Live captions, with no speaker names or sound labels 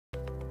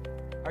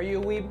Are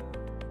you a weeb?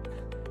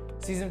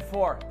 Season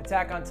 4,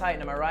 Attack on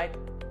Titan, am I right?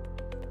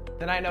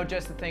 Then I know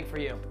just the thing for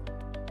you.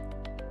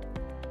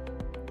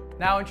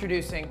 Now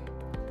introducing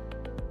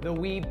the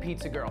Weeb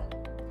Pizza Girl.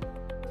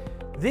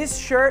 This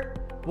shirt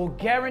will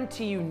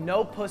guarantee you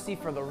no pussy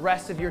for the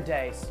rest of your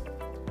days.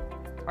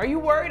 Are you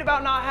worried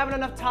about not having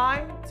enough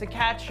time to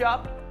catch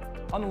up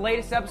on the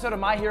latest episode of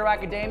My Hero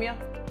Academia?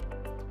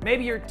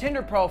 Maybe your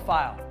Tinder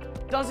profile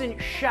doesn't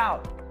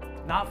shout,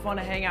 not fun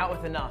to hang out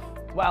with enough.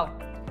 Well,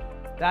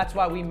 that's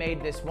why we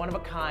made this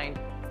one-of-a-kind,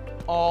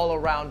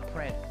 all-around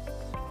print.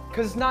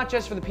 Because it's not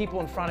just for the people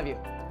in front of you,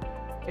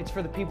 it's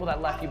for the people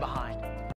that left you behind.